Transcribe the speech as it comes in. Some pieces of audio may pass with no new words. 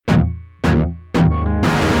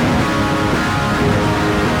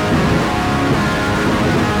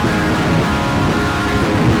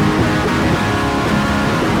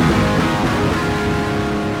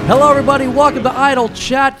Hello, everybody. Welcome to Idle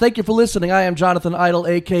Chat. Thank you for listening. I am Jonathan Idle,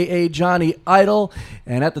 a.k.a. Johnny Idle.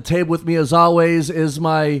 And at the table with me, as always, is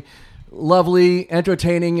my lovely,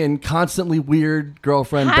 entertaining, and constantly weird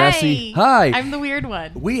girlfriend, Bessie. Hi. I'm the weird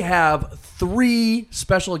one. We have 3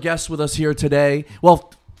 special guests with us here today.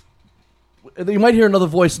 Well, you might hear another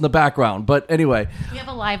voice in the background, but anyway. We have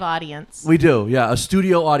a live audience. We do, yeah. A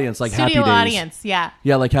studio audience like Happy Days. Studio audience, yeah.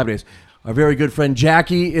 Yeah, like Happy Days. Our very good friend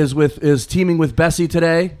Jackie is teaming with Bessie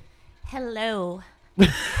today. Hello.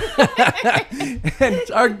 And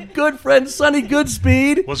our good friend Sonny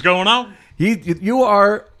Goodspeed. What's going on? You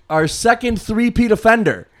are our second three-peat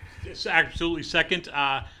offender. It's absolutely second.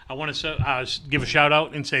 I want to give a shout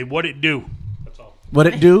out and say what it do. That's all. What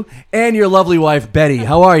it do? And your lovely wife Betty.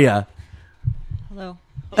 How are you? Hello.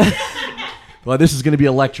 Well, this is going to be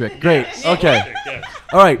electric. Great. Okay. Yes.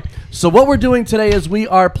 All right. So what we're doing today is we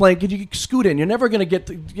are playing. Can you scoot in? You're never going to get.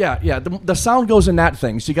 The sound goes in that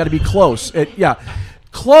thing, so you got to be close.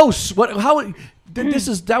 Close. What? How?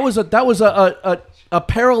 That was a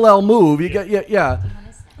parallel move. You got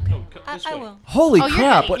I will. Holy Oh,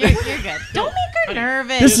 crap! you're good. You're good. Don't make her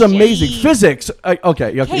nervous. This is amazing. Jeez. Physics.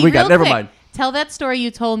 Okay. Hey, We got. real Never quick, mind. Tell that story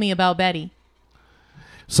you told me about Betty.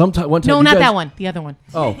 One time. No, you not guys- that one. The other one.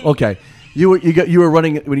 Oh, okay. You were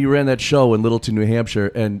running when you ran that show in Littleton, New Hampshire,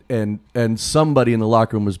 and somebody in the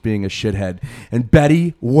locker room was being a shithead, and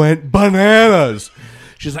Betty went bananas.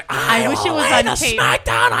 She's like, I wish it was on tape.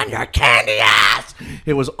 Smackdown on your candy ass.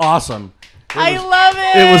 It was awesome. I love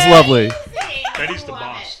it. It was lovely. Betty's the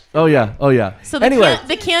boss. Oh yeah. So the, anyway,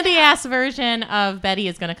 the candy ass version of Betty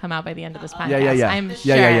is going to come out by the end of this podcast. Yeah. I'm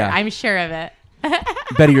sure. Yeah. I'm sure of it.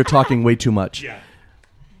 Betty, you're talking way too much. Yeah.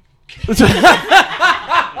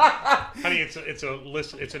 Honey, it's a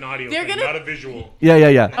list. It's an audio They're thing, gonna- not a visual.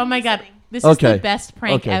 Yeah. Oh my God, this Okay. is the best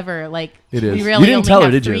prank Okay. ever. Like It is. we You really didn't only tell her,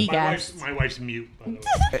 have did you? 3 My guests. wife's mute, by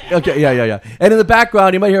the way. Okay, yeah. And in the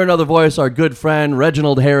background, you might hear another voice. Our good friend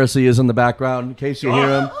Reginald Heresy is in the background, in case you hear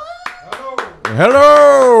him.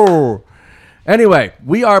 Hello. Anyway,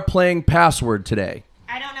 we are playing Password today.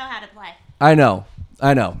 I don't know how to play. I know.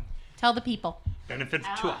 Tell the people. Benefits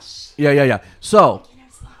to us. Yeah. So,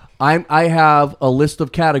 I have a list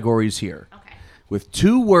of categories here Okay. with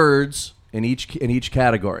 2 words in each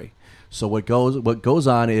category. So what goes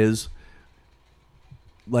on is,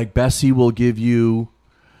 like, Bessie will give you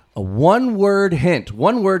a 1-word hint.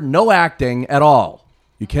 1 word, no acting at all.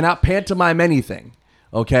 You cannot pantomime anything.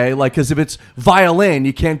 Okay? Like, because if it's violin,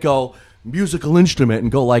 you can't go musical instrument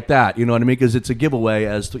and go like that. You know what I mean? Because it's a giveaway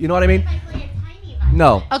as to, you know what I mean? I play a tiny violin.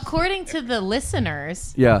 No. According to the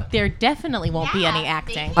listeners, Yeah. there definitely won't be any Yeah,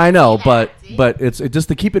 acting. they- I know, Keep but acting. it's just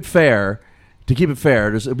to keep it fair. To keep it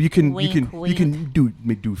fair, you can Wink,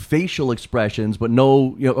 do facial expressions, but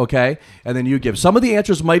no, okay. And then you give some of the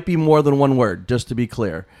answers might be more than 1 word, just to be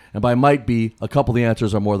clear. And by might be, a couple of the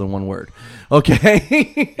answers are more than 1 word.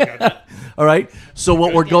 Okay. All right. So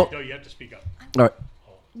what we're going. No, you have to speak up. All right.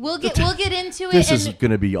 We'll get into it. This is and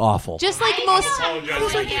going to be awful. just like I most. don't have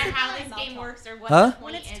apologize. no idea how this game works or what Huh? the point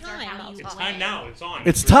When it's is or time, how you It's play. time now. It's on.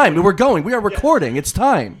 It's time. We're going. We are recording. It's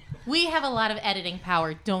time. We have a lot of editing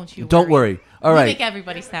power. Don't you? Don't worry. All we right. make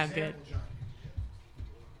everybody sound good.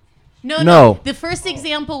 No. No. The first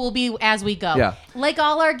example will be as we go. Yeah. Like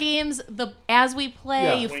all our games, as we play,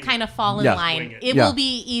 Yeah. you Wing kind it. of fall in Yeah. line. Wing it. It Yeah. will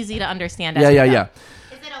be easy to understand. As Yeah. we go. Is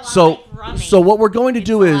it a lot So like Rummy? so what we're going to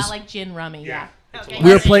do It's a is lot like gin rummy. Yeah.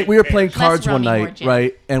 Okay. we were playing cards one rummy, more night, gin.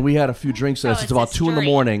 right? And we had a few drinks in us. Oh, It's it's about a 2 in the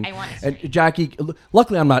stream. morning. I want a And stream. Jackie,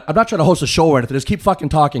 luckily I'm not trying to host a show or anything. Just keep fucking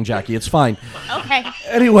talking, Jackie. It's fine. Okay.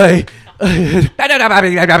 Anyway.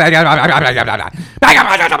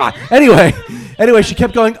 anyway, she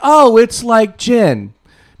kept going, "Oh, it's like gin."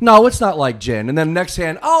 No, it's not like gin. And then next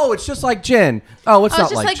hand, "Oh, it's just like gin." Oh, it's Oh, not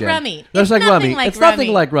it's just like like gin. rummy. It's It's like nothing rummy. like It's nothing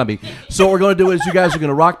rummy. like rummy. So what we're going to do is you guys are going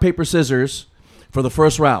to rock, paper, scissors for the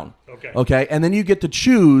first round. Okay. Okay? And then you get to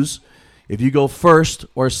choose if you go first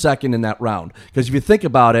or second in that round. Because if you think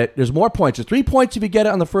about it, there's more points. There's 3 points if you get it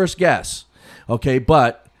on the first guess. Okay?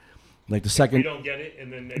 But like the We second... don't get it,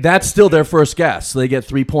 and then That's still their first guess, so they get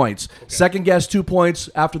 3 points. Second guess, 2 points.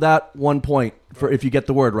 After that, 1 point for if you get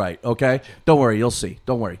the word right. Okay, don't worry, you'll see.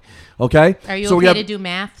 Don't worry. Okay. Are you So we okay have- to do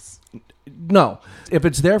maths? No. If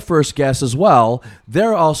it's their first guess as well,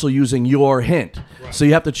 they're also using your hint. So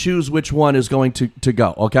you have to choose which one is going to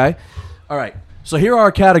go. Okay. All right. So here are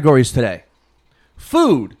our categories today: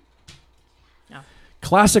 food, No.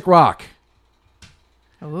 classic rock,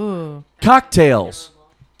 Ooh. cocktails,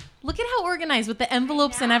 Look at how organized with the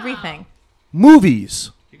envelopes and everything.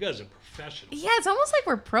 movies, You guys are professionals. Yeah, it's almost like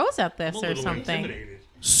we're pros at this I'm a or little something. intimidated.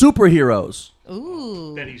 superheroes,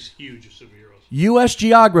 Ooh. Betty's huge of superheroes. U.S.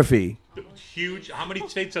 geography, Huge. How many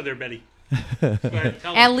states are there, Betty? Go ahead,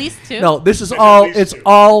 tell At them. least two. No, this is At all. least It's two.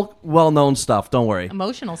 all well-known stuff. Don't worry.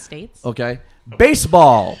 Emotional states. Okay.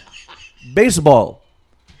 Baseball. Baseball.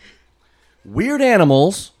 Weird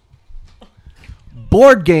animals.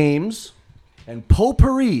 Board games. And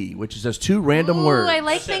potpourri, which is just two random Ooh, words. I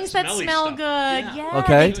like That's that things that smelly smell stuff. good. Yeah. Yeah,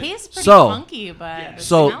 Okay. they taste pretty So- funky, but the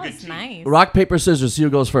so- smell is Good tea. nice. Rock, paper, scissors. See who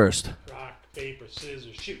goes first. Rock, paper,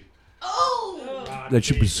 scissors, shoot. Oh! Rock, That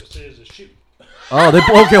should paper, be- scissors, shoot. Oh,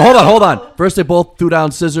 okay. Hold on. First, they both threw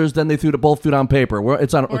down scissors. Then they both threw down paper.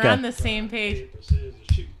 It's on. We're Okay. on the same page. Paper, scissors,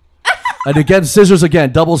 shoot. And again, scissors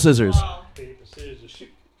again. Double scissors. Paper, scissors,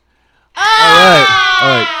 shoot. All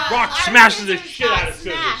right. Rock smashes the shit out of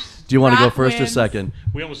scissors. Do you want to go Rock first or wins. second?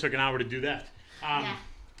 We almost took an hour to do that. Yeah.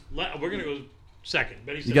 We're gonna go second.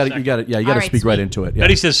 Betty says You got second. it. Yeah, you got to All right, speak right sweet. into it. Yeah.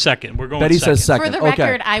 Betty says second. We're going. Betty second. says second. For the Okay.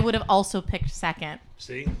 record, I would have also picked second.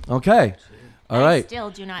 See, Okay. All right.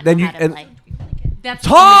 Still do not Then know you- how to and- play. That's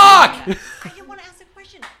Talk. I want to ask a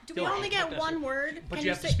question. Do we Go only ahead. get That's one it. word? But Can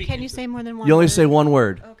you have to say, speak Can you into say more than one? You only word? say one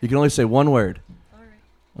word. Okay. You can only say one word. All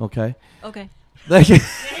right. Okay. Okay. Thank you.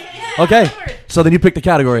 Okay. So then you pick the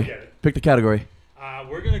category. Get it. Pick the category.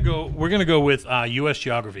 we're gonna go with U.S.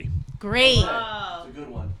 geography. great. That's a good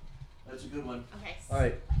one. That's a good one. Okay. All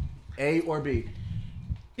right. A or B?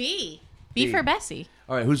 B. B. B for Bessie.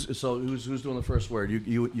 All right. Who's doing the first word?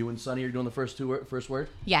 You and Sonny are doing the first word.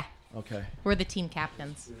 Yeah, Okay. we're the team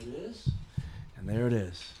captains. There it is. And there it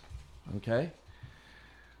is. Okay.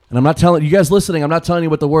 And I'm not telling you guys listening. I'm not telling you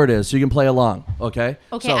what the word is, so you can play along. Okay.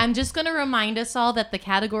 Okay, So- I'm just going to remind us all that the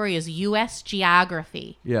category is U.S.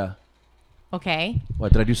 geography. Yeah. Okay?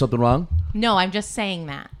 What? Did I do something wrong? No, I'm just saying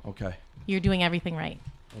that. Okay. You're doing everything right,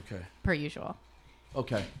 Okay. per usual.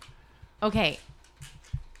 Okay. Okay.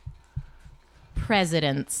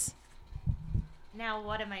 Presidents. Now,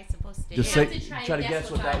 what am I supposed to Just do? say. to try Try and to guess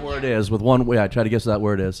guess what's what that on word here. is with one. Yeah. Try to guess what that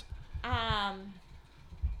word is.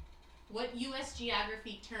 What U.S.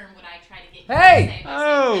 geography term would I try to get Hey! you to say?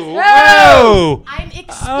 Oh! I'm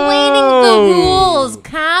explaining Oh. the rules.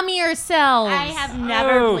 Calm yourselves. I have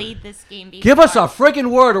never Oh. played this game before. Give us a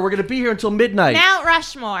freaking word, or we're gonna be here until midnight. Mount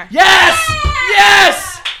Rushmore. Yes!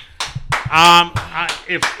 Yes!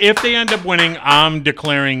 If they end up winning, I'm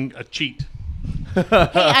declaring a cheat. Hey,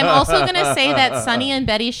 I'm also going to say that Sonny and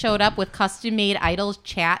Betty showed up with custom-made Idol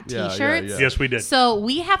chat Yeah, yeah, T-shirts. yeah. Yes, we did. So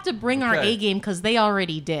we have to bring our Okay. A game because they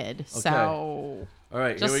already did. So All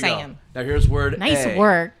right. Just here we saying. go. Now here's word nice A.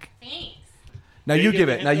 work. Thanks. Now Did you you give give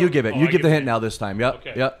it. the Now hint, you though? give it. Oh, You I give the give hint it. now this time. Yep.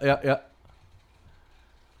 Okay. Yep.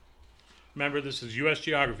 Remember, this is U.S.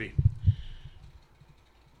 geography.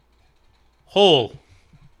 Whole.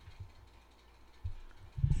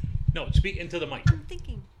 No, speak into the mic. I'm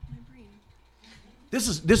thinking. My brain. This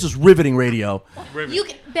is riveting radio. Rivet. You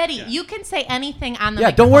can, Betty, you can say anything on the Yeah,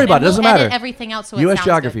 microphone, don't worry about and it. Doesn't we'll edit matter. everything out so it US sounds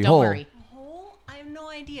geography, good. Don't whole. worry. Whole? I have no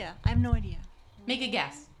idea. I have no idea. Make a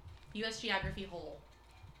guess. U.S. geography whole.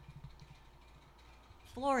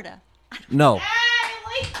 Florida. No.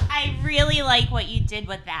 I really like what you did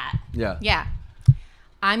with that. Yeah. Yeah.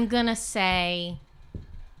 I'm going to say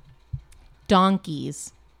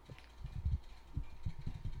donkeys.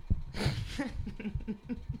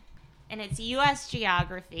 And it's U.S.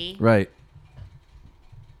 geography. Right.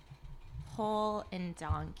 Hole and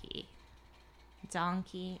donkey.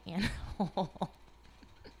 Donkey and hole.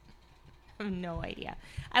 I have no idea.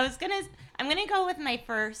 I'm gonna go with my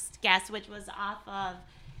first guess, which was off of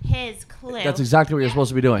his clue. That's exactly what you're supposed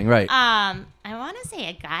to be doing. Right. I want to say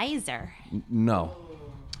a geyser. No.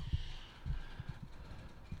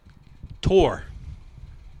 Tour.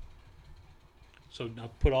 So now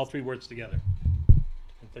put all three words together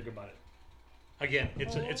and think about it. Again,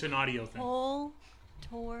 it's an audio thing. Whole.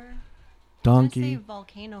 Tour. I say Donkey.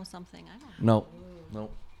 volcano something. I don't know. No.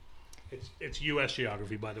 It's U.S.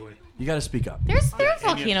 geography, by the way. You got to speak up. There are and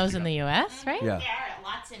volcanoes you in the U.S., right? Yeah. There are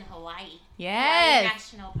lots in Hawaii. Yes. Hawaii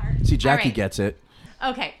National Park. See, Jackie right. gets it.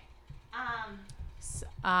 Okay.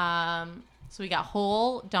 Um, So we got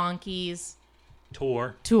whole, donkeys,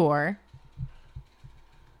 Tour. tour.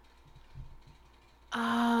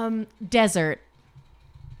 Desert.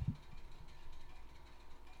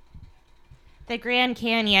 the Grand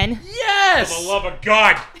Canyon. For Yes. the love of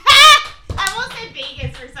God. I almost said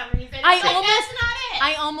Vegas for some reason. I was like, almost- that's not it.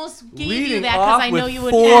 I almost gave you Leading that because off I know with you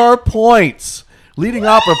would 4 points. Leading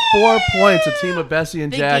off with 4 points, a team of Bessie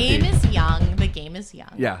and The Jackie. game is young. The game is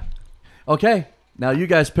young. Yeah. Okay. Now you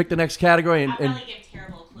guys pick the next category, and, I'll and probably give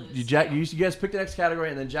terrible clues. you guys pick the next category,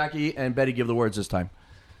 and then Jackie and Betty give the words this time.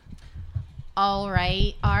 All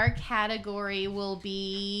right. Our category will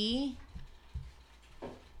be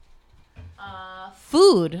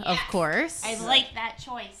food, of Yes. course. I like that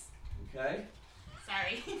choice. Okay.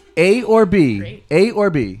 Sorry. A or B? Great. A or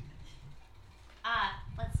B?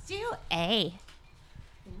 Let's do A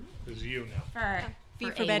This is you now. for B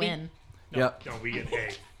For for a Betty. win. No, Yep. No, we get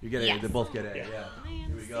A. You get A. Yes. They both get A. Yeah. Yeah.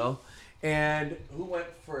 Here we go. And who went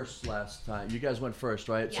first last time? You guys went first,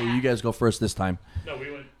 right? So Yeah. you guys go first this time. No,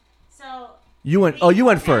 we went. so. You went. Oh, you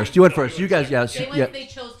went first. You went No, we first. went You guys. second. Yes. They, Yeah. they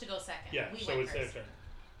chose to go second. Yeah, We so went it's their first. turn.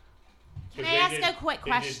 Can 'Cause I they ask did- a quick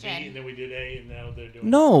they did question? B, and then we did A, and now they're doing.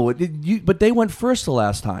 No, but they went first the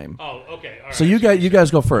last time. Oh, okay. All right. So you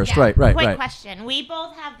guys go first. Yeah. Right. Right. Quick Right. question. We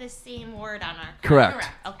both have the same word on our card. Correct.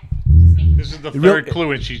 Okay. Just making This is the Real- third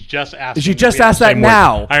clue, and she's just asked. She just asked that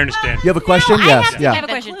now. I understand. You have a question? No, I Yes. have to Yeah. I have a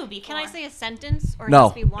The question. clue before. Can I say a sentence or No. it has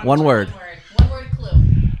to be one, One word. One word clue.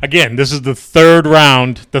 Again, this is the third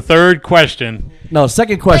round, the third question. No,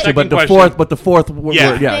 second question, Second but the question. fourth, word. Yeah.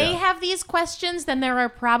 Yeah. If they yeah. have these questions, then there are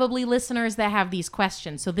probably listeners that have these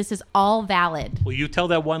questions. So this is all valid. Will you tell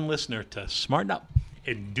that one listener to smarten up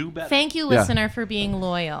and do better? Thank you, Yeah. listener, for being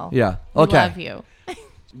loyal. Yeah. We Okay. love you.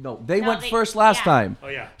 No, they No, went they- first last yeah. time. Oh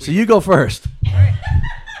yeah. So you go first.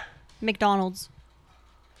 McDonald's.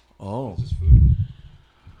 Oh. This is food.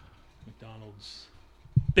 McDonald's.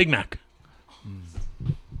 Big Mac.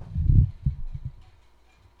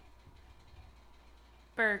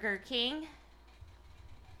 Burger King.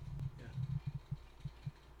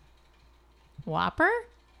 Whopper?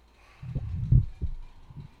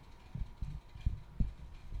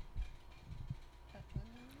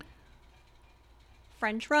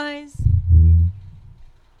 French fries.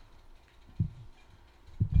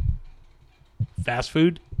 Fast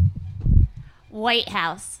food. White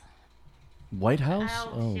House. White House?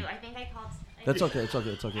 Oh, shoot. I think I called. That's okay. It's okay.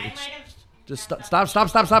 It's okay. I might It's- have.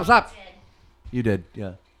 just stop. You did.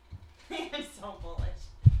 Yeah. I'm so Polish.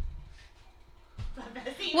 But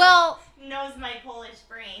Bessie Well, knows my Polish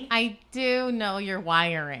brain. I do know your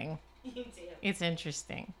wiring. You do. It's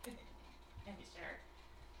interesting. I'm sure.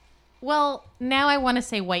 Well, now I want to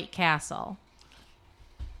say White Castle.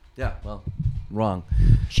 Yeah. Well, wrong.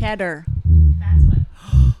 Cheddar. That's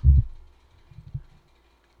what.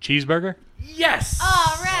 Cheeseburger. Yes.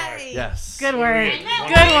 All right. Yes. Good work. I meant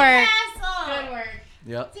Good White work. Castle. Good work.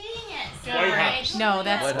 Yep. Dang it. Good White work. House. No,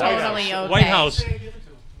 that's White House. totally okay. White House.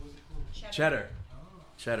 Cheddar.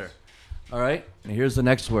 Cheddar. All right. And here's the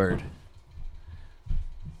next word.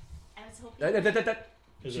 I was hoping.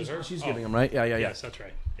 Is it her? She's Oh. giving them, right? Yeah. Yes, that's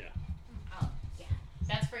right. Yeah. Oh, yeah.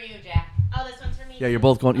 That's for you, Jack. Oh, this one's for me. Yeah, too? you're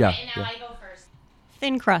both going- yeah, Okay, and now yeah. I go first.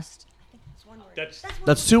 Thin crust. That's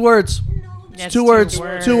That's 2 words. That's Two words.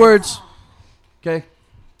 2 words. Okay.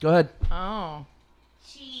 Go ahead. Oh,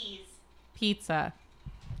 Cheese. pizza.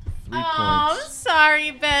 3 Oh, I'm points.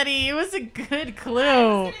 sorry, Betty. It was a good clue.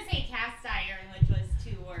 I was gonna say cast iron, which was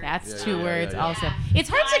 2 words. That's Yeah, 2 yeah, words yeah. also. Yeah. It's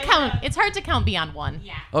hard to count. It's hard to count beyond 1.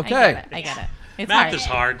 Yeah. Okay. I get it. It's math hard. is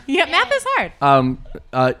hard. Yeah, math is hard.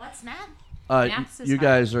 What's math? Maths is You hard.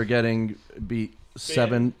 guys are getting beat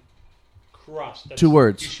 7. Crust. That's, 2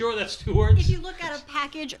 words. You sure that's 2 words? If you look at a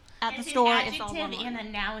package at the It's store, an it's all adjective one and word. a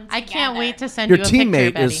noun I can't wait to send Your you a picture,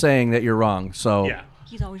 teammate Betty. is saying that you're wrong. So Yeah.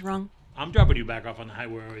 He's always wrong. I'm dropping you back off on the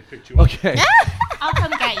highway where I picked you up. Okay. I'll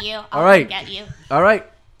come get you. I'll All right. come get you. All right.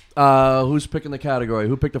 Who's picking the category?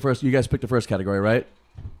 Who picked the first? You guys picked the first category, right?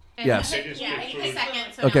 Yes. They just Yeah, picked I think food. the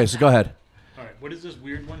second. So Okay, no, so go ahead. All right. What is this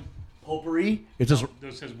weird one? Potpourri. It's just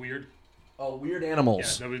Those says weird. weird Yeah,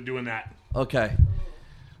 animals. that was doing that. Okay.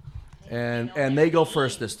 And they go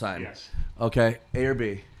first this time. Yes. Okay. A or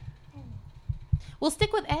B? We'll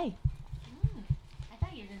stick with A. I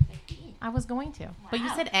thought you were gonna say B. I was going to, but you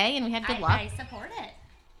Wow. said A, and we had good luck. I support it.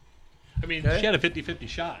 I mean, Okay. she had a 50-50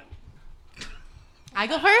 shot. I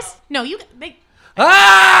go first. No, you. They,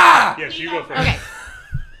 Ah! Yes, You you go go first. okay.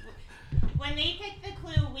 When they pick the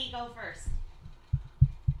clue, we go first.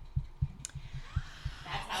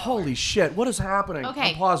 That's how it Holy shit! What is happening?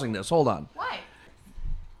 Okay. I'm pausing this. Hold on. Why?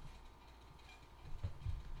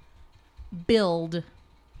 Build.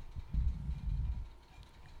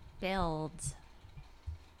 Build.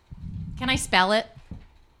 Can I spell it?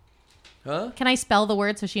 Huh? Can I spell the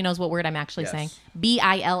word so she knows what word I'm actually Yes. saying? Billed.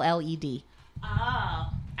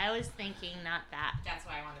 Oh, I was thinking not that. That's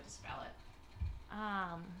why I wanted to spell it.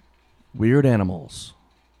 Weird animals.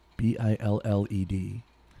 Billed.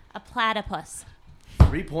 A platypus.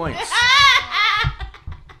 3 points.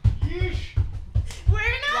 We're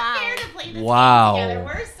not Wow. fair to play this Wow. game together.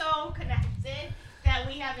 We're so connected that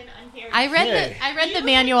we have an unfair. I read Okay. the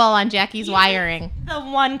manual on Jackie's You- wiring. the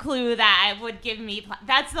one clue that would give me.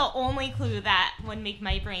 That's the only clue that would make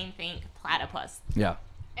my brain think platypus. Yeah.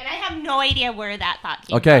 And I have no idea where that thought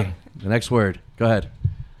came Okay. from. The next word. Go ahead.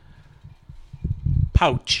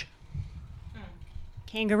 Pouch.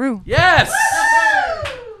 Kangaroo. Yes.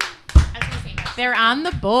 They're on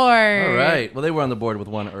the board. All right. Well, they were on the board with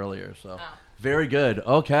one earlier, so very good.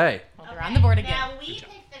 Okay. Well, they're on the board again. Now we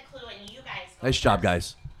picked the clue and you guys go Nice job, first.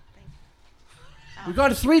 guys. We've gone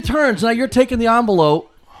to 3 turns. Now you're taking the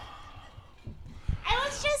envelope. I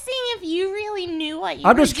was just seeing if you really knew what you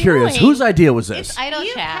I'm were just curious. doing. Whose idea was this? It's idle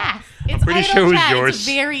You chat. passed. It's pretty idle sure it was chat. yours. It's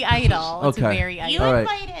very idle. It's Okay. very You idle. All right.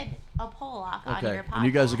 invited a Pollock on Okay. your podcast. And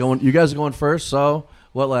you guys are going first. So,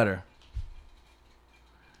 what letter?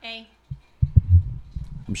 A.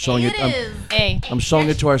 I'm showing it. It is A. I'm showing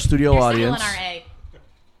it to our studio You're audience. stealing our A.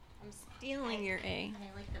 I'm stealing your A.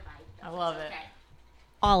 I like the vibe. I love it. Okay.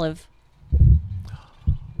 Olive.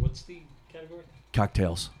 What's the category?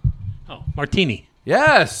 Cocktails. Oh, martini.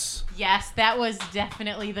 Yes. Yes, that was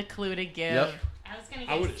definitely the clue to give. Yep. I was gonna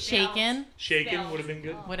I get would- Shaken Shaken would have been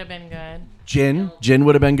good. would have been good. Gin. Gin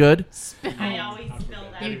would have been good. I always spill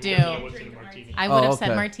that. You I do. can't What's in drink a a martini? I would have okay.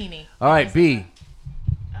 said martini. All right. B.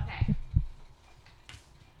 Okay.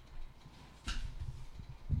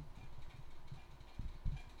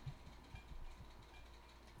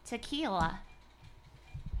 Tequila.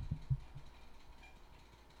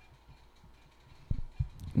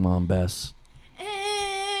 Come on, Bess.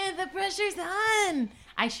 The pressure's on.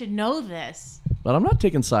 I should know this. But I'm not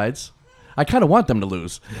taking sides. I kind of want them to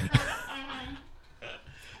lose.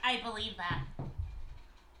 I believe that.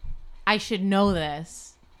 I should know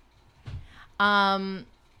this. Oh.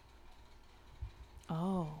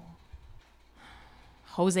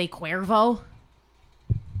 Jose Cuervo.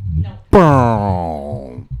 No.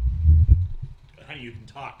 Boom. Honey, you can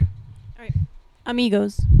talk. All right.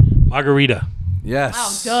 Amigos. Margarita.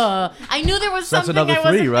 Yes. Oh, duh. I knew there was That's something another I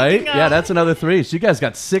wasn't 3, right? thinking of. Yeah, that's another 3. So you guys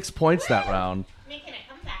got 6 points that round. Making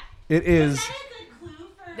a comeback. It is. Was that a good clue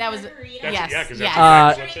for That was- margarita? That's, Yes, Yeah, because yes.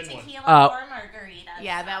 that's, Drink that's in one. tequila or margarita.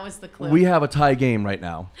 Yeah, that was the clue. We have a tie game right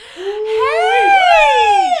now. Hey!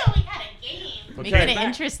 We got a game. Making Okay. it Pick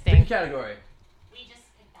interesting. category. We just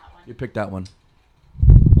picked that one. You picked that one.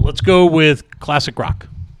 Let's go with classic rock.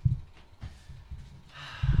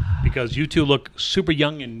 Because you two look super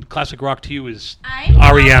young, and classic rock to you is I'm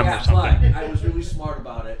REM or something. I was really smart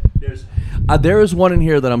about it. There is one in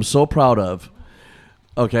here that I'm so proud of.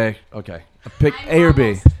 Okay. Pick I'm A or B.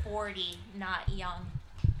 almost 40, not young.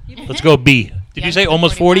 Let's go B. Did Yeah, you say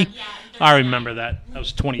almost 40? 41. Yeah, I remember that. That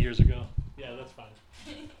was 20 years ago. Yeah, that's fine.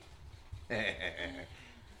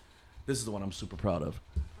 This is the one I'm super proud of.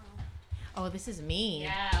 Oh, this is me.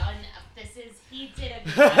 Yeah, and he did a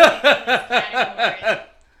good job in this category.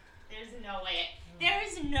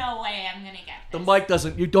 There's no way I'm gonna get The this. mic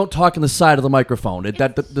doesn't. You don't talk in the side of the microphone.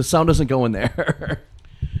 The sound doesn't go in there.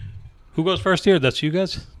 Who goes first here? That's you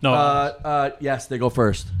guys? No. Yes, they go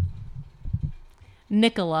first.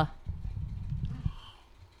 Nicola.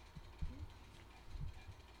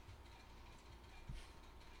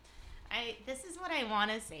 This is what I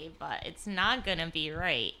want to say, but it's not gonna be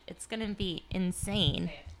right. It's gonna be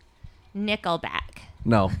insane. Nickelback.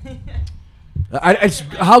 No.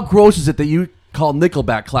 How gross is it that you call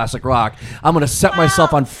Nickelback classic rock? I'm gonna set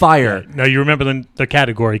myself on fire. No, you remember the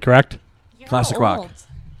category, correct? You're Classic rock. old.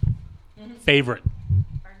 Favorite.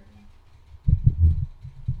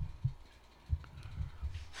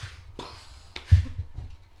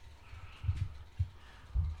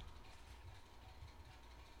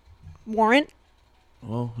 Warrant.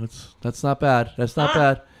 Well, that's not bad. That's not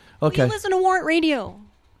bad. Okay. You listen to Warrant Radio.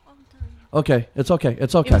 Okay. It's okay.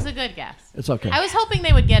 It's It okay. was a good guess. It's okay. I was hoping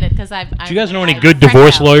they would get it because Do you guys know any good friend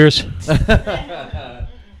divorce out. lawyers?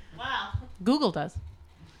 Wow. Google does.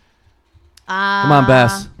 Come on,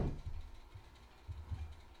 Bess.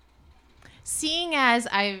 Seeing as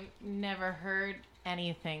I've never heard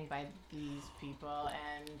anything by these people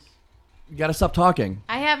and You gotta stop talking.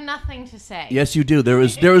 I have nothing to say. Yes, you do. There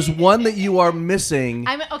is one that you are missing.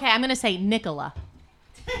 I'm going to say Nicola.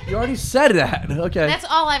 You already said that. Okay. That's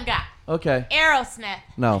all I've got. Okay. Aerosmith.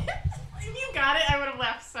 No. If you got it, I would have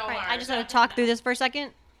laughed so All right, hard. I just want to talk through this for a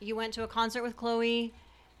second. You went to a concert with Chloe.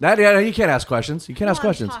 Yeah, you can't ask questions. You can't ask No,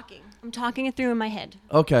 questions. I'm talking it through in my head.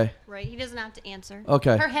 Okay. Right? He doesn't have to answer.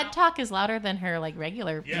 Okay. Her head talk is louder than her like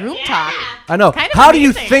regular Yeah. room talk. I know. kind of How do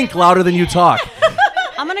you amazing. think louder than you talk?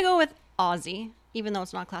 I'm gonna go with Ozzy, even though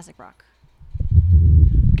it's not classic rock.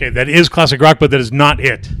 Okay, that is classic rock, but that is not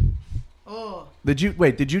it. Oh. Did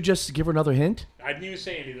you just give her another hint? I didn't even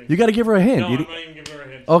say anything. You got to give her a hint. no, You I'm d- not even giving her a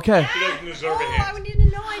hint. okay. She doesn't deserve a I hint. didn't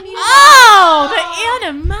know I needed. Oh, the This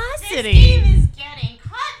animosity. game is getting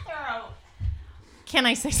cutthroat. Can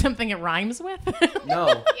I say something it rhymes with? No.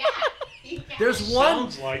 Yeah. You can. There's one.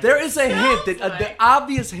 Sounds like There it. is a hint that Sounds the like.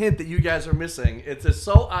 obvious hint that you guys are missing. It's just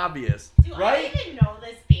so obvious, Do right? I even know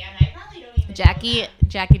this band? I probably don't even Jackie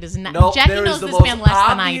does not. Nope, Jackie there is knows the this most man less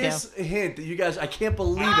than I do. obvious hint that you guys. I can't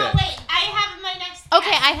believe Oh, it. wait. I have my next Okay,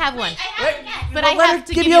 guess. I have one. Wait, I have to guess. But Well, I let have her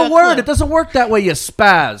to give give you you a a word. clue. It doesn't work that way, you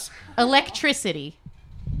spaz. Electricity.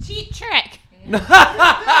 Cheat trick.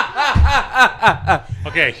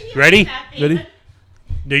 Okay, ready? Ready?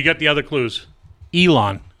 Now you got the other clues.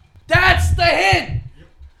 Elon. That's the hint.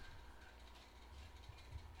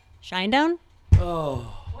 Shinedown?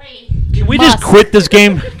 Wait. Can we just quit this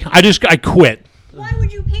game? I quit. Why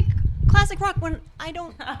would you pick classic rock when I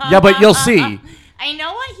don't? Yeah, but you'll see. I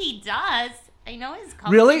know what he does. I know his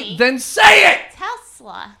company. Really? Then say it.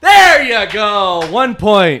 Tesla. There you go. 1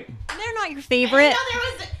 point. They're not your I favorite.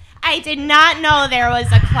 did not know there was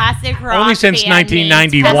a classic rock Only since band named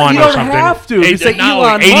 1991 You or don't something. have to. Hey, You say no,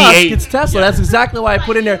 Elon 88. Musk. It's Tesla. That's exactly why I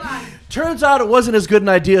put in there. Turns out it wasn't as good an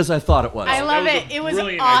idea as I thought it was. I love was a it. It was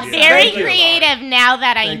brilliant awesome. idea. Very Thank you. creative now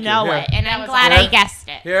that I Thank you. know Here. it, and That I'm was glad awesome. I guessed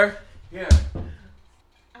it. Here. Here.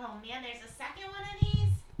 Oh man, there's a second one of these.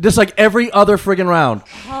 Just like every other friggin' round.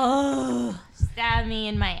 Oh, stab me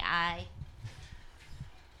in my eye.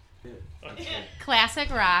 Classic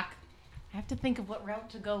rock. I have to think of what route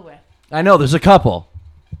to go with. I know. There's a couple.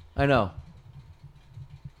 I know.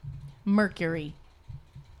 Mercury.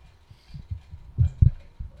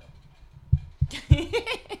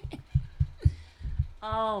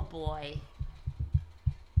 Oh boy.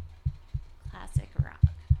 Classic rock.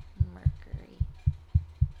 Mercury.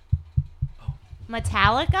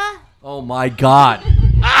 Metallica? Oh my God.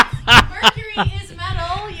 Mercury is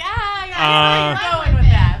metal. Yeah, I know where you're going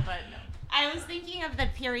with that, but no. I was thinking of the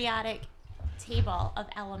periodic table of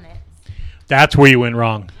elements. That's where you went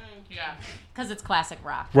wrong. Yeah, because it's classic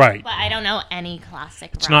rock. Right. But I don't know any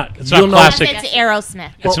classic rock. It's not. It's You'll not know- classic. It's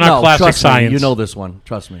Aerosmith. It's not classic trust science. Me, you know this one.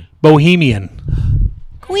 Trust me. Bohemian.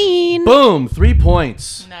 Queen. Boom. 3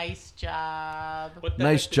 points. Nice job.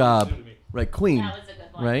 Nice job. Right. Queen. That was a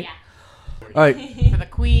good one. Right? Yeah. All right. For the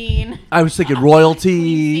queen. I was thinking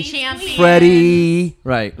royalty. Champion. Freddie.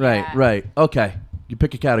 Right. Yeah. Right. Okay. You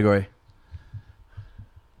pick a category.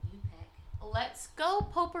 Let's go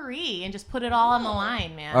potpourri and just put it all on the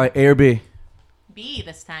line, man. All right. A or B. B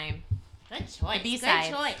this time. Good choice. The B Good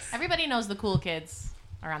side. choice. Everybody knows the cool kids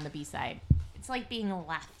are on the B side. It's like being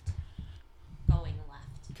left. Going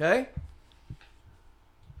left. Okay.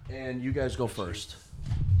 And you guys go first.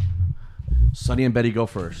 Sonny and Betty go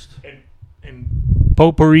first. And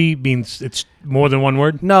potpourri means it's more than one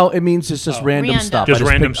word. No, it means it's just random Random. stuff. Just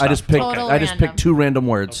random I just stuff. picked. Total I just random. picked 2 random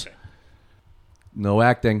words. Okay. No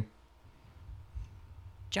acting.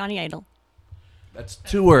 Johnny Idol. That's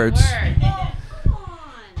 2 words.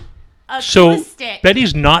 So Acoustic.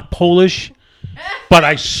 Betty's not Polish, but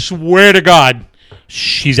I swear to God,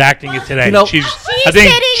 she's acting it today. You know- she's. She's I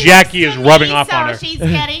think sitting Jackie next is to rubbing me, off so on her. She's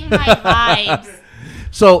getting my vibes.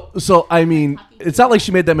 So I mean, it's not like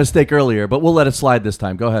she made that mistake earlier, but we'll let it slide this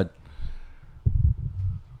time. Go ahead.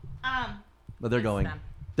 But they're going. them.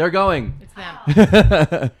 They're going. It's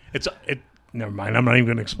them. It's it. Never mind. I'm not even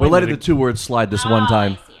going to We're explain. letting the it. 2 words slide this one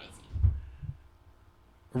time. I see.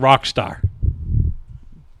 Rock star.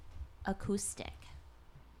 Acoustic.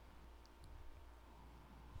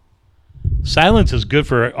 Silence is good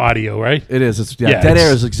for audio, right? It is. It's Yeah, dead it's-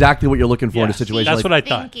 air is exactly what you're looking for in a Yes, situation That's like what I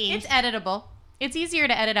thought. Thinking. It's editable. It's easier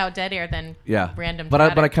to edit out dead air than yeah. random But I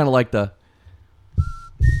chatter. kind of like the.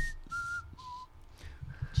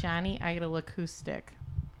 Johnny Idol acoustic.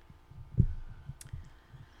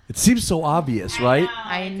 It seems so obvious, right?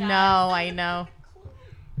 I know.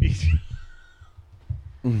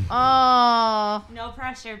 Oh, No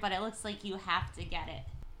pressure, but it looks like you have to get it.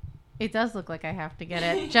 it does look like I have to get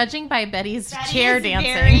it. Judging by Betty's Betty chair is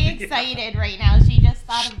dancing. very excited right now. She just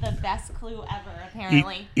thought of the best clue ever,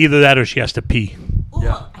 apparently. Either that or she has to pee. Ooh,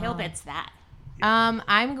 Yeah. I hope it's that.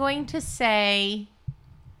 I'm going to say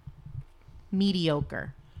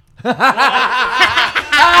mediocre. Burn!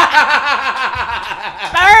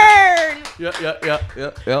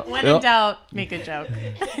 Yeah. When in doubt, make a joke.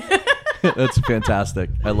 That's fantastic.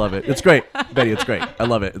 I love it. It's great, Betty. It's great. I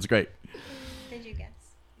love it. It's great. Did you guess?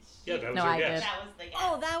 Yeah, that was No, her I guess. did. That was the guess.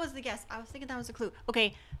 Oh, that was the guess. I was thinking that was a clue.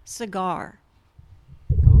 Okay, cigar.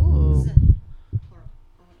 Ooh.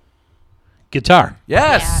 Guitar.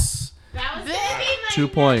 Yes. That was gonna be my 2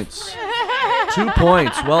 next points. clue. 2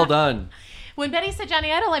 points. Well done. When Betty said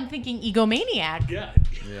Johnny Idol, I'm thinking egomaniac. Yeah.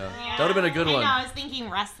 Yeah. That would have been a good I one. know, I was thinking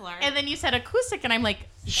wrestler. And then you said acoustic, and I'm like,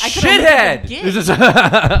 I could've looked Shithead. at the gig. This is all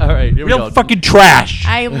right. Here we Real go. fucking trash.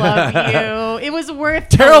 I love you. It was worth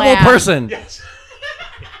the Terrible laugh. person. Yes.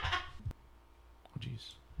 Oh,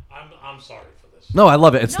 jeez. I'm sorry for this. No, I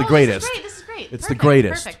love it. It's the No, greatest. This is great. It's the Perfect,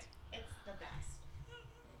 greatest. Perfect. It's the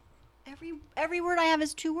best. Every word I have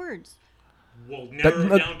is 2 words. We'll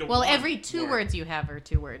narrow it down to Well, one every two word. words you have are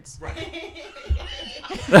 2 words. Right.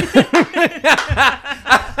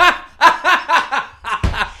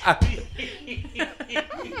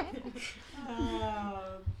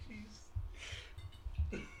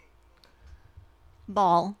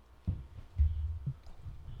 Ball.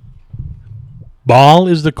 Ball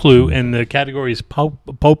is the clue, and the category is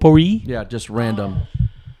potpourri. Yeah, just random.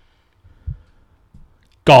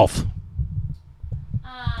 Golf.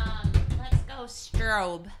 Let's go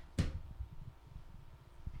strobe.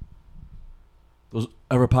 Those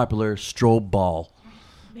ever popular strobe ball.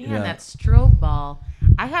 Man, Yeah. that strobe ball.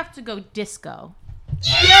 I have to go disco.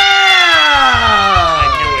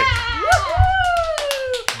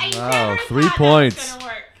 I Wow, 3 points.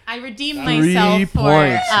 I redeemed 3 myself for,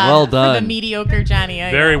 points. Well for the done. mediocre Johnny. knew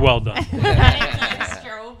it. Very well done.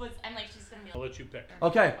 Strobe was. I'm like, she's gonna be. I'll let you pick.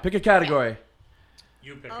 Okay, pick a category.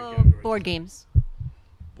 You pick a Oh, category. board games.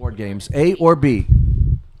 Board games. A or B?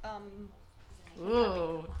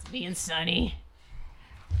 Ooh, it's being sunny.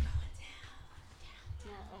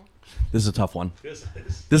 This is a tough one. This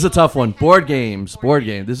This is a tough one. Board games. Board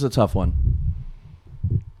game. This is a tough one.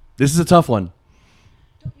 This is a tough one.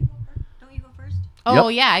 Don't you go first? Oh,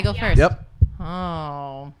 Yep. yeah, I go first. Yep.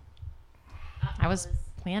 Oh. I was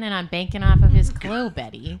planning on banking off of his clue,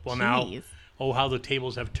 Betty. Well, now, Jeez. how the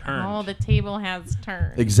tables have turned. Oh, the table has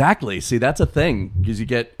turned. Exactly. See, that's a thing because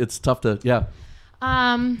it's tough to, yeah.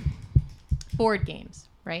 Board games,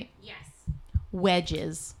 right? Yes.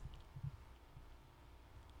 Wedges.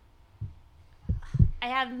 I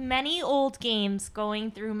have many old games going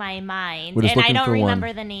through my mind, We're just and I looking don't for one.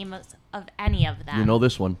 remember the names of any of them. You know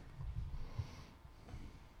this one.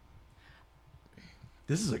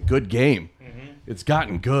 This is a good game. It's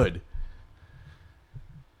gotten good.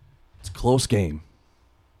 It's a close game.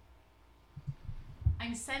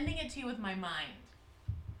 I'm sending it to you with my mind.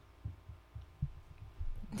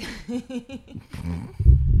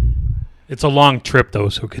 It's a long trip, though,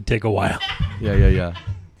 so it could take a while. Yeah.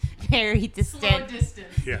 Very distant.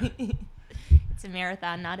 distance. Yeah. It's a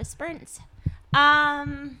marathon, not a sprint.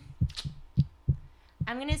 I'm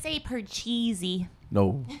gonna say Parcheesi.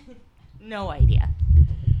 No. No idea.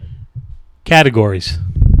 Categories.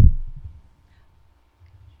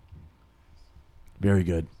 Very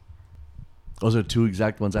good. Those are 2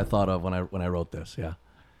 exact ones I thought of when I wrote this. Yeah.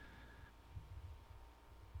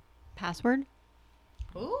 Password.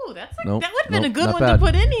 Ooh, that Nope. would have been a Nope, good not one bad. to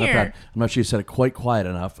put in Not here. bad. I'm not sure you said it quite quiet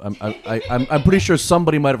enough. I'm pretty sure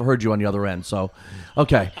somebody might have heard you on the other end. So,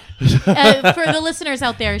 okay. For the listeners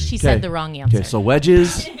out there, she Okay. said the wrong answer. Okay, so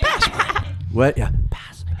wedges. What? Yeah.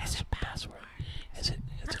 Password. Is it password? Is it?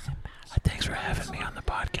 Thanks for having me on the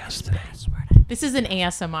podcast today. This is an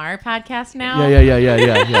ASMR podcast now.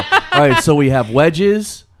 Yeah. All right, so we have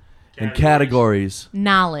wedges and categories.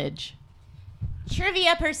 Knowledge.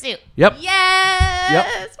 Trivia Pursuit. Yep. Yes. Yep.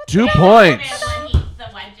 What's 2 that? points. Everyone hates the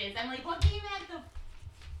wedges. I'm like, what game had the?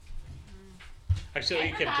 I saw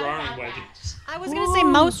you kept drawing wedges. I was gonna say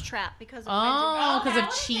Mousetrap because of Oh, because of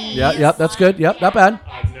cheese. Yep. That's good. Yep. Not bad.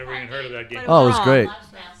 I've never even heard of that game. Oh, it was great.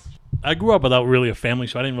 I grew up without really a family,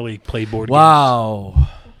 so I didn't really play board games. Wow.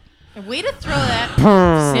 Way to throw that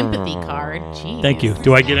sympathy card. Jeez. Thank you.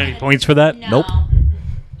 Do I get any points for that? No. Nope.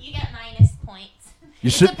 You get minus points. You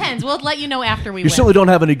should. Depends. We'll let you know after we You win. certainly don't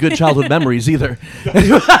have any good childhood memories either.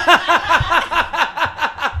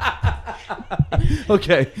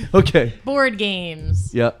 Okay. Board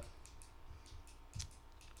games. Yep.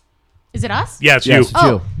 Is it us? Yeah, it's Yes, you. it's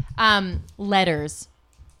you. Letters.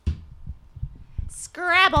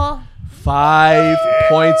 Scrabble. 5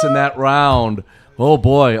 points in that round. Oh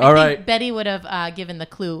boy. All I think right. Betty would have given the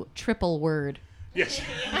clue triple word. Yes.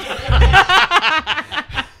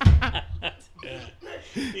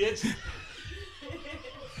 It's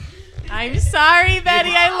I'm sorry,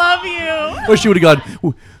 Betty. I love you. Or she would have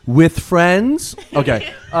gone with friends.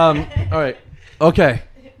 Okay. All right. Okay.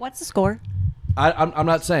 What's the score? I'm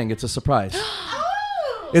not saying it's a surprise.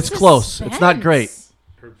 It's close. It's not great.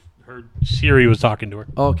 her Siri was talking to her.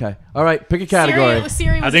 Okay. All right. Pick a category.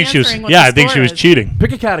 Siri was I think she was. answering what Yeah, the I think she score was is. cheating.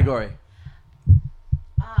 Pick a category.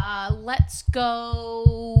 Let's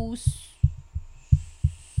go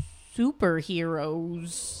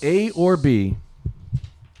superheroes. A or B?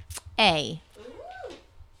 A.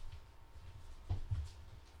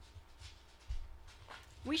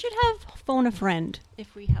 We should have phone a friend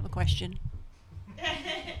if we have a question.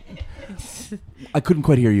 I couldn't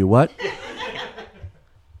quite hear you. What?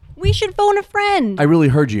 We should phone a friend. I really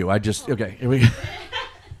heard you. I just okay. Here we go.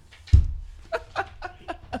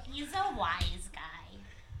 He's a wise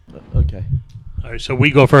guy. Okay. All right, so we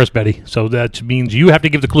go first, Betty. So that means you have to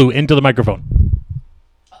give the clue into the microphone.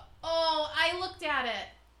 Oh, I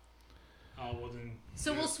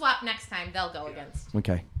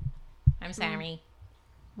Okay. I'm sorry.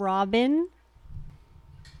 Robin.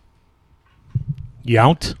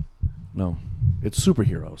 Yount. No. It's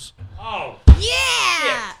superheroes. Oh.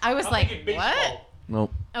 Yeah. I was like, what?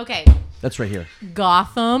 Nope. Okay. That's right here.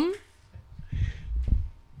 Gotham.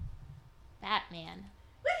 Batman.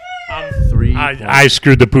 3 I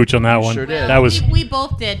screwed the pooch on that one. sure did. That was We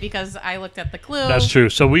both did because I looked at the clue. that's true.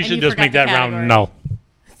 So we And should you just forgot make the that category. round null.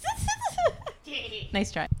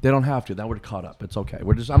 Nice try. They don't have to. That would have caught up. It's okay.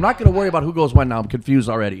 I'm not going to worry about who goes when now. I'm confused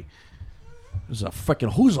already. This is a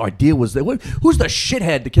freaking. Whose idea was that? Who's the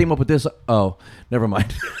shithead that came up with this? Oh, never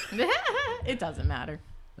mind. It doesn't matter.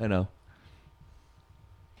 I know.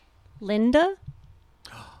 Linda.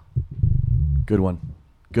 Good one.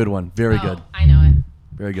 Good one. Very Oh, good. I know it.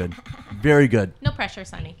 Very good. Very good. No pressure,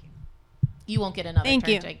 Sonny. You won't get another Thank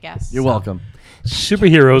turn, you. I guess. You're welcome.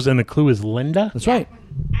 Superheroes, and the clue is Linda. That's right.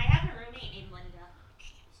 I have a roommate named Linda.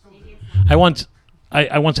 Maybe it's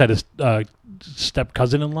I once had a step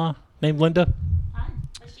cousin-in-law named Linda. fun.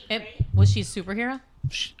 Was she great? Was she a superhero?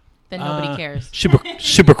 Then nobody cares.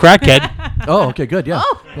 Super crackhead. Oh, okay. Good. Yeah.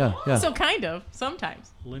 Oh. Yeah. Yeah. So kind of.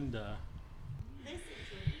 Sometimes. Linda.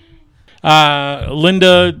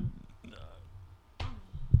 Linda.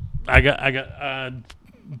 I got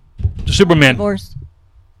Superman. Divorce.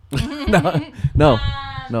 No.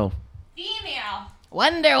 No. Female.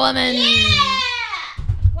 Wonder Woman.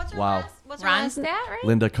 What's her Wow. last? What's her last Ronstadt, name? right?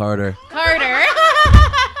 Linda Carter. Carter.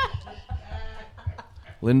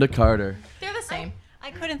 Linda Carter. They're the same.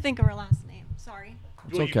 I couldn't think of her last name. Sorry.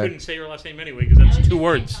 It's Well, you okay. couldn't say her last name anyway because that's 2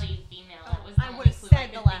 words. I would have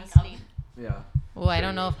said the last name. Yeah. Well, I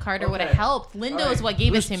don't know if Carter would have Okay. helped. Linda All right. is what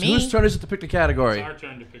gave it to me. Whose turn is it to pick the category? It's our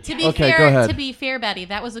turn to pick. To be Okay, fair, go ahead. to be fair, Betty,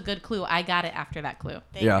 that was a good clue. I got it after that clue.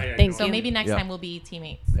 Yeah. Thank So you. maybe next Yeah. time we'll be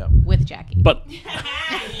teammates Yeah. with Jackie. But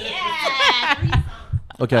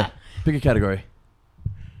Okay. Pick a category.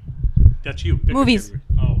 that's you. Pick a Movies. category.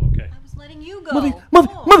 Oh, okay. I was letting you go. Movie.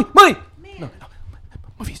 Oh, No. man.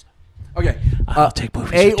 Movies. Okay. I'll take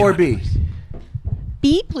movies. A or B?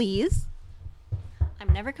 B, please.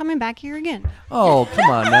 I'm never coming back here again. Oh, come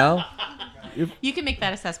on now. You can make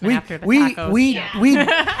that assessment after the we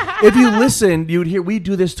tacos. if you listened, you'd hear we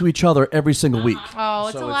do this to each other every single week. Oh,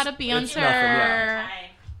 it's So a lot of it's Beyonce. nothing, yeah.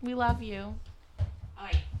 We love you. Oh,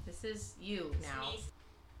 wait. This is you now.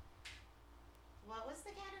 What was the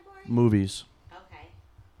category? Movies. Okay.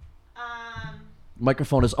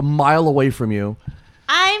 Microphone is a mile away from you.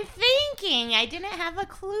 I'm thinking. I didn't have a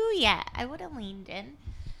clue yet. I would have leaned in.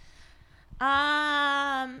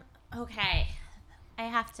 Okay. I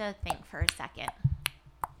have to think for a second.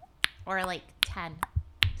 Or like 10.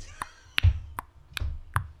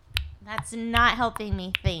 That's not helping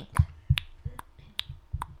me think.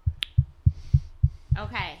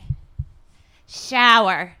 Okay.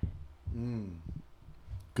 Shower.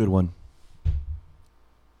 Good one.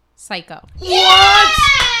 Psycho.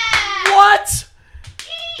 What?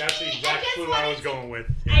 That's the exact clue I was going with.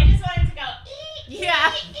 I just wanted to go.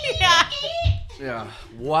 Yeah. Yeah. Yeah.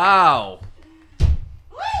 Wow. Woo!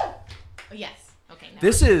 Oh, yes. Okay. Now.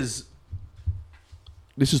 This is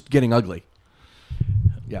getting ugly.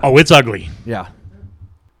 Yeah. Oh, it's ugly. Yeah.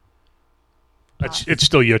 It's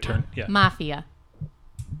still your turn. Yeah. Mafia.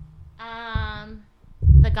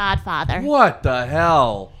 The Godfather. What the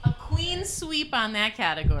hell? A queen sweep on that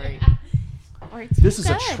category. Or This is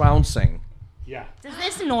a good. trouncing. Yeah. Does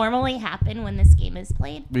this normally happen when this game is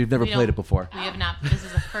played? We've never We played don't- it before. We have not. This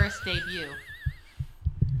is a first debut.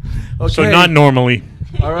 Okay. So not normally.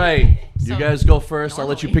 All right. You So, guys go first. I'll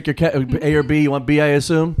let you pick your A or B. You want B, I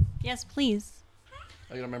assume? Yes, please.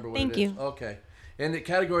 I gotta remember what Thank it is. you. Okay. And the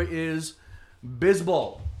category is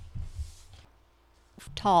Bizball.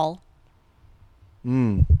 Tall.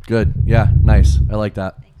 Good. Yeah. Nice. I like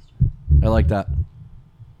that. I like that.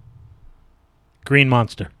 Green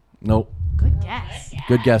Monster. Nope. Good guess.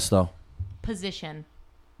 Good guess though. Position.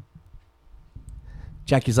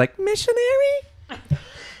 Jackie's like missionary.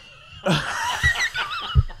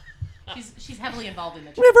 She's heavily involved in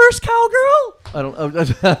the. Reverse cowgirl. I don't.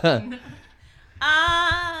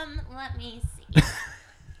 Let me see.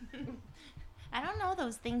 I don't know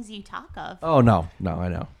those things you talk of. Oh no. I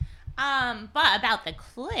know. But about the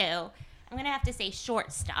clue, I'm gonna have to say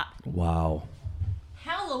shortstop. Wow.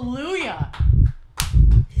 Hallelujah!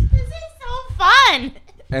 This is so fun.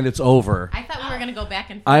 And it's over. I thought we were gonna go back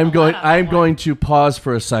and. I'm forth a lot going. on that I'm one. going to pause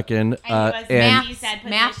for a second and You said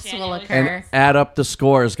maths position, will it was occur. and add up the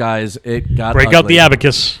scores, guys. It got Break ugly. out the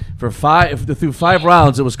abacus. For through 5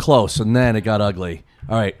 rounds, it was close, and then it got ugly.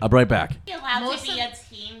 All right, I'll be right back. You're allowed Most to be of- a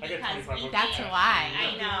team I got because 25 we That's did. why.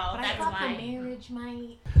 I know. But I That's thought the why. marriage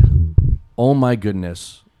might. Oh my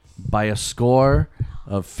goodness, by a score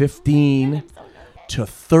of 15 to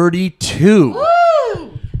 32.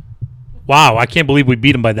 Wow, I can't believe we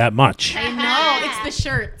beat him by that much. I know. It's the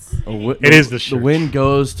shirts. It is the The shirt. win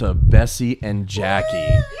goes to Bessie and Jackie.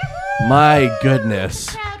 My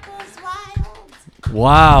goodness. Crowd goes wild.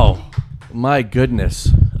 Wow. My goodness.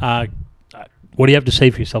 What do you have to say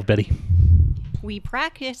for yourself, Betty? We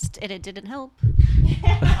practiced and it didn't help.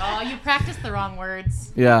 Oh, you practiced the wrong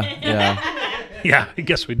words. Yeah. Yeah, I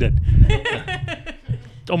guess we did.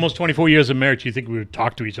 Almost 24 years of marriage. You think we would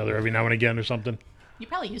talk to each other every now and again or something? You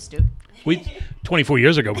probably used to. 24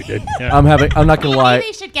 years ago we did. Yeah. I'm not gonna Maybe lie.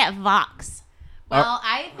 they should get Vox. Well,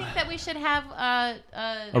 I think that we should have a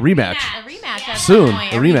rematch. A rematch at Soon. some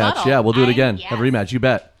point. A rematch. rebuttal. Yeah, we'll do it again. Have a rematch. You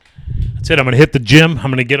bet. That's it. I'm going to hit the gym. I'm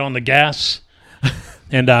going to get on the gas.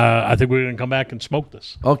 And I think we're going to come back and smoke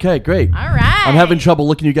this. Okay, great. All right. I'm having trouble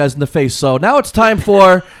looking you guys in the face, so now it's time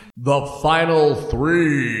for the final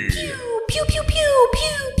three. Pew, pew, pew,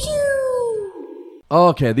 pew, pew.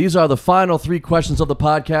 Okay, these are the final three questions of the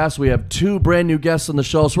podcast. We have two brand new guests on the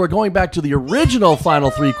show, so we're going back to the original final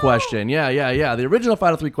three question. Yeah. The original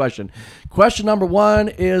final three question. Question number one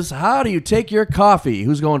is, how do you take your coffee?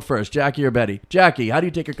 Who's going first, Jackie or Betty? Jackie, how do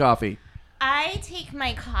you take your coffee? I take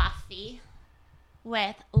my coffee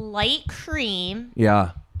with light cream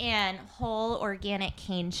Yeah. and whole organic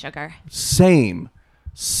cane sugar. Same.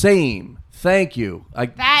 Thank you.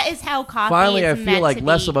 That is how coffee Finally, I is feel meant like to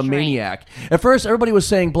less be of a drank. maniac. At first, everybody was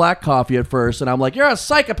saying black coffee at first, and I'm like, you're a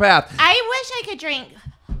psychopath. I wish I could drink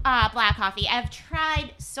black coffee. I've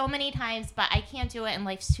tried so many times, but I can't do it, and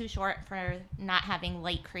life's too short for not having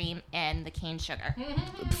light cream and the cane sugar.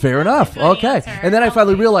 Fair enough. good Okay. answer. And then I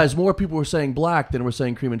finally Okay. realized more people were saying black than were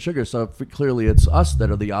saying cream and sugar, so clearly it's us that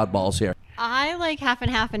are the oddballs here. I like half and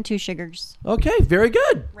half and 2 sugars. Okay, very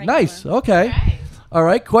good. Regular. Nice. Okay. Right. All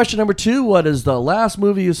right. Question number two. What is the last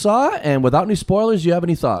movie you saw? And without any spoilers, do you have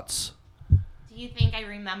any thoughts? Do you think I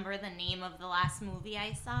remember the name of the last movie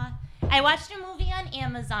I saw? I watched a movie on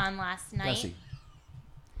Amazon last night. Bessie.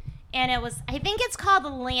 And it was, I think it's called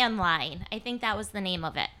Landline. I think that was the name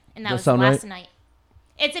of it. And that Does was sound last right? night.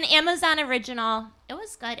 It's an Amazon original. It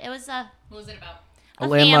was good. It was a What was it about? A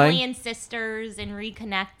family landline? and sisters and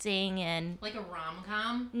reconnecting and Like a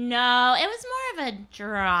rom-com? no, it was more of a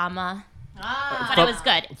drama. Ah. But it was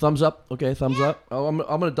good. Thumbs up. Okay, thumbs up. Oh, I'm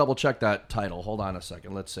going to double check that title. Hold on a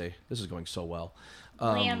second. Let's see. This is going so well.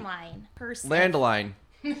 Landline. Person. Landline.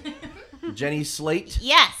 Jenny Slate.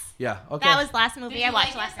 Yes. Yeah. Okay. That was the last Did movie you I like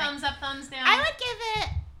watched it? last night. Thumbs up, thumbs down? I would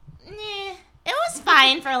give it it was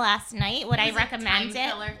fine for last night. Would I Was it recommend time it?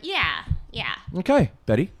 filler? Yeah. Yeah. Okay,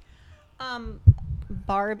 Betty.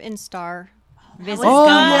 Barb and Star visit. Oh,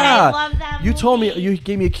 good. yeah. I love that You told me, movie. you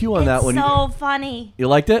gave me a cue on that It's one. so funny. You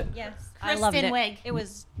liked it? Yes, I loved Kristen it. Wiig. It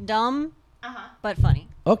was dumb, Uh-huh. but funny.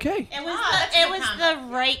 Okay. It was that's a it good was combo.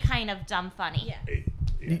 the right kind of dumb funny. Yeah.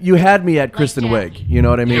 You had me at Kristen Wiig. Jackie. You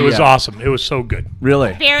know what I mean? It was Yeah. awesome. It was so good.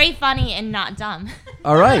 Really? Very funny and not dumb.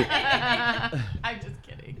 All right. I'm just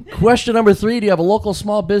kidding. Question number three. Do you have a local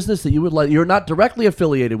small business that you would like, you're not directly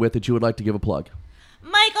affiliated with, that you would like to give a plug?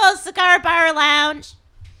 Michael's Cigar Bar Lounge.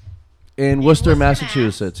 In Worcester, Worcester,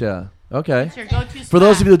 Massachusetts. Yeah. Okay. It's your go-to For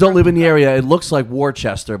those spot of you that don't for live in the hookah. area, it looks like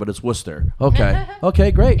Worcester, but it's Worcester. Okay.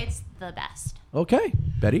 Okay, great. It's the best. Okay.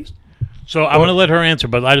 Betty? So I want to let her answer,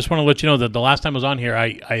 but I just want to let you know that the last time I was on here,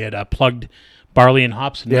 I had plugged Barley and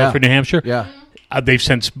Hops in Yeah. Milford, New Hampshire. Yeah. They've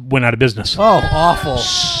since went out of business. Oh, awful.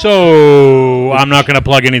 So I'm not going to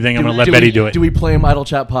plug anything. I'm going to let Betty do it. Do we blame Idle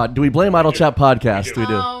Chat Pod? Do we blame Idle Chat Podcast? We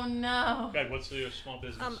do. Oh, no. What's the small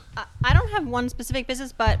business? I don't have one specific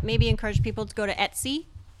business, but maybe encourage people to go to Etsy,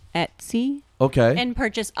 Okay. and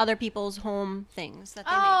purchase other people's home things that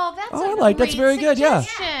they Oh, that's Oh, a I like- that's great very good, yeah.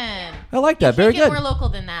 suggestion. I like that. You Very can't get good. more local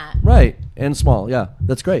than that. Right. And small. Yeah.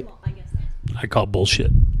 That's great. make. I guess. I call it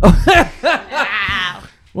bullshit. Wow.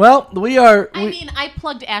 Well, we are. I mean, I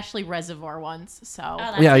plugged Ashley Reservoir once, so.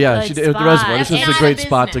 that's Yeah, a yeah. good She did the spot. reservoir. This is It's a not great a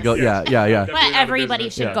spot to go. business. Yeah, yeah, yeah. But everybody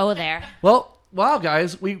should Yeah. go there. Well, wow,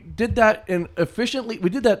 guys, we did that efficiently. We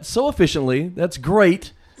did that so efficiently. That's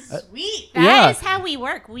great. Sweet. That is Yeah. how we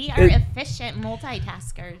work. We are It- efficient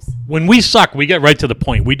multitaskers. When we suck, we get right to the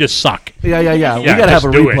point. We just suck. Yeah. We Yeah, gotta have just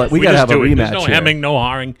a do replay. it. We gotta just have a do it. rematch. There's no here. hemming, no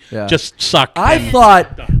hawing. Yeah. Just suck. I and-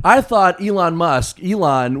 thought Elon Musk,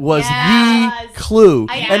 Elon was Yes. the clue.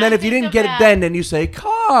 I And then did if you think didn't of get that. it then you say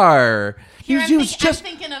car. Here, He was I'm just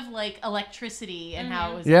thinking of like electricity and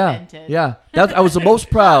how it was yeah, invented. yeah. I was the most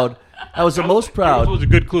proud. I was the most It proud. was a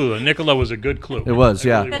good clue. Nikola was a good clue. It was,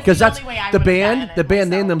 yeah, That's because the that's only way I the would've band. gotten it The band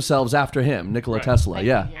named myself. themselves after him, Nikola Right. Tesla.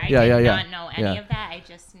 Yeah, I yeah, did yeah. not know any of that. I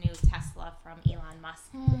just knew Tesla from Elon Musk.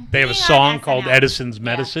 They have a Being on song called SNL. Edison's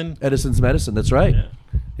Medicine. Edison's medicine. That's right.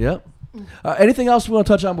 Yep. Anything else we want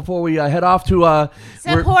to touch on before we head off to?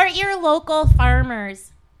 Support your local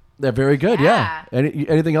farmers. They're very good. Yeah.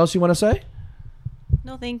 Anything else you want to say?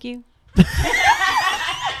 No, thank you.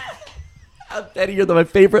 Eddie, you're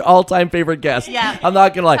my all-time favorite guest. Yeah. I'm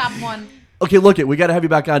not gonna lie. Top one. Okay, look we got to have you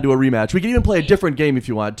back on to a rematch. We can even play a different game if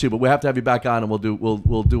you want to, but we have to have you back on, and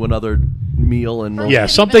we'll do another meal and Yeah, Even,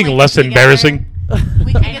 something like, less together. embarrassing.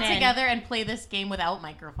 We can get then- together and play this game without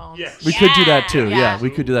microphones. Yes. we could do that too. Yeah. Yeah, we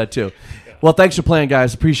could do that too. Well, thanks for playing,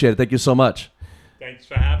 guys. Appreciate it. Thank you so much. Thanks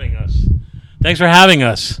for having us. Thanks for having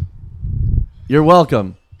us. You're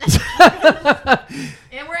welcome.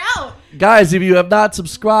 And we're out. Guys, if you have not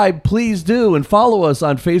subscribed, please do, and follow us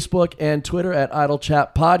on Facebook and Twitter at Idle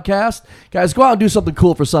Chat Podcast. Guys, go out and do something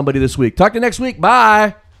cool for somebody this week. Talk to you next week.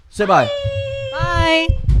 Bye. Say bye. Bye.